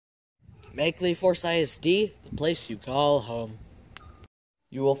Make Lefors ISD the place you call home.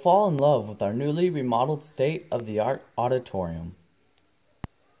 You will fall in love with our newly remodeled state-of-the-art auditorium.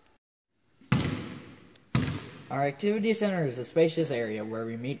 Our activity center is a spacious area where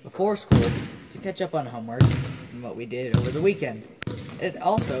we meet before school to catch up on homework and what we did over the weekend. It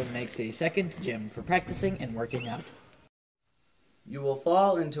also makes a second gym for practicing and working out. You will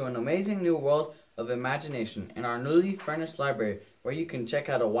fall into an amazing new world of imagination in our newly furnished library where you can check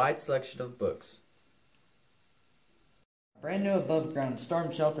out a wide selection of books. Our brand new above-ground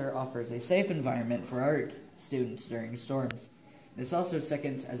storm shelter offers a safe environment for our students during storms. This also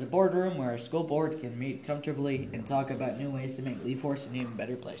seconds as a boardroom where our school board can meet comfortably and talk about new ways to make Lefors an even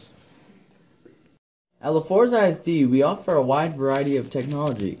better place. At Lefors ISD, we offer a wide variety of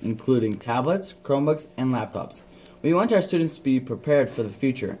technology, including tablets, Chromebooks, and laptops. We want our students to be prepared for the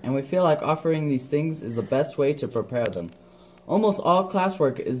future, and we feel like offering these things is the best way to prepare them. Almost all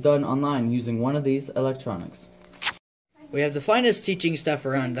classwork is done online using one of these electronics. We have the finest teaching staff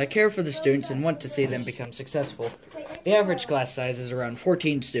around that care for the students and want to see them become successful. The average class size is around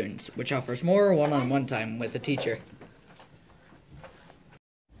 14 students, which offers more one-on-one time with the teacher.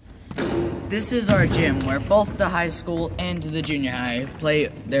 This is our gym where both the high school and the junior high play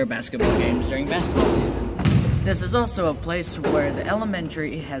their basketball games during basketball season. This is also a place where the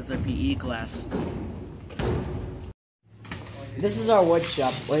elementary has their PE class. This is our wood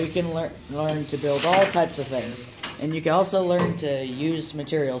shop where you can learn to build all types of things. And you can also learn to use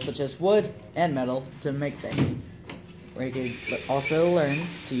materials such as wood and metal to make things. Where you can also learn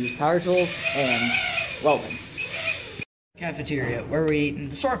to use power tools and welding. Cafeteria, where we eat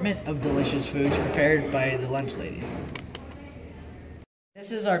an assortment of delicious foods prepared by the lunch ladies.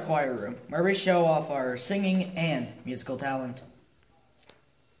 This is our choir room, where we show off our singing and musical talent.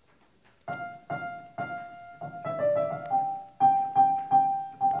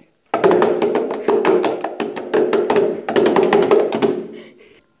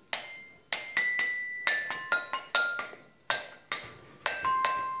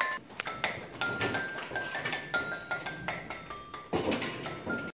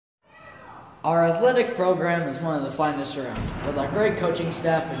 Our athletic program is one of the finest around. With our great coaching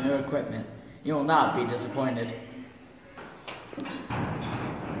staff and new equipment, you will not be disappointed.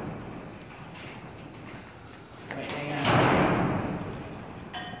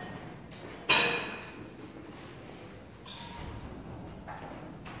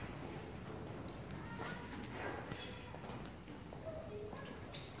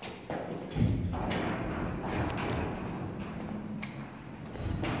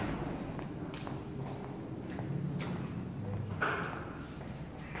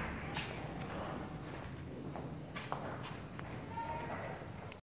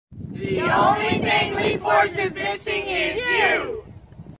 The only thing Lefors is missing is you!